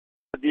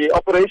The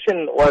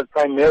operation was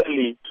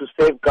primarily to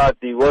safeguard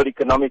the World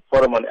Economic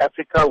Forum on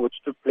Africa, which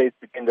took place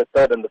between the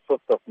 3rd and the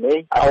 5th of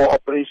May. Our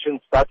operation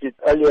started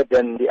earlier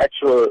than the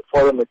actual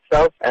forum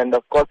itself, and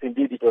of course,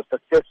 indeed, it was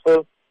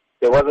successful.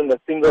 There wasn't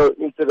a single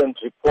incident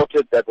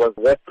reported that was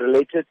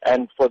WEFA-related,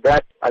 and for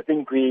that, I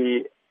think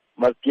we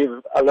must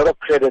give a lot of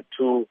credit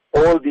to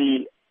all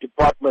the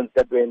departments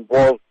that were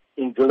involved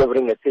in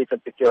delivering a safe and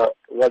secure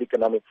World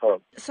Economic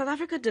Forum. South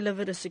Africa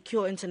delivered a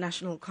secure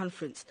international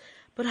conference,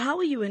 but how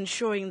are you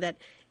ensuring that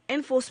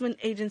enforcement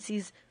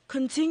agencies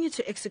continue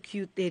to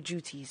execute their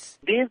duties?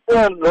 These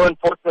law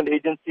enforcement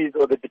agencies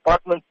or the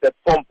departments that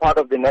form part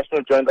of the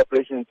National Joint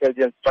Operation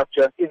Intelligence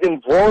Structure is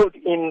involved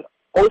in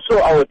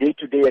also our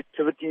day-to-day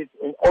activities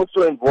and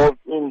also involved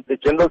in the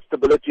general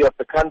stability of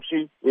the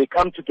country. We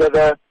come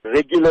together,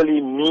 regularly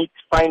meet,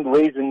 find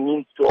ways and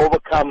means to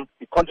overcome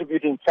the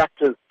contributing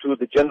factors to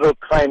the general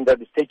crime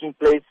that is taking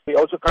place. We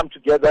also come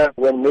together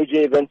when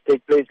major events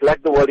take place,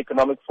 like the World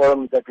Economic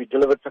Forum that we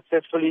delivered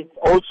successfully.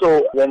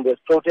 Also when there's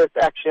protest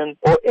action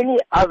or any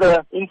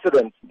other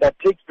incident that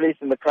takes place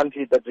in the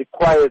country that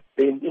requires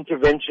the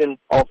intervention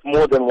of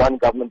more than one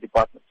government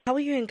department. How are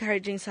you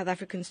encouraging South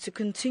Africans to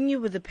continue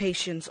with the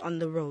patience on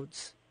the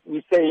roads?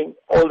 We're saying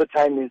all the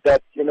time is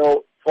that,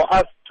 for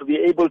us to be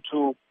able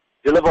to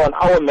deliver on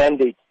our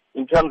mandate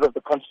in terms of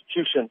the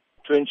Constitution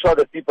to ensure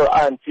that people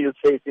are and feel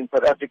safe in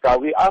South Africa,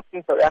 we're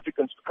asking South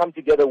Africans to come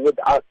together with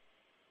us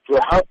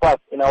to help us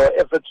in our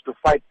efforts to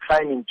fight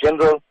crime in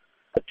general,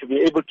 to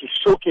be able to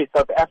showcase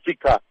South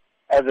Africa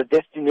as a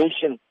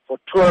destination for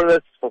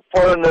tourists, for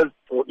foreigners,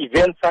 for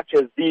events such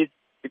as these,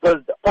 because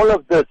all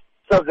of this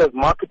serves as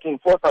marketing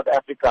for South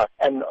Africa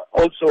and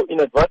also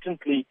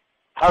inadvertently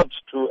helps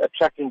to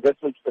attract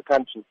investment to the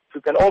country. If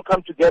we can all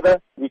come together,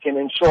 we can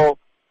ensure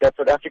that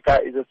South Africa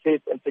is a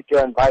safe and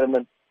secure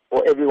environment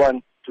for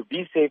everyone to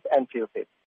be safe and feel safe.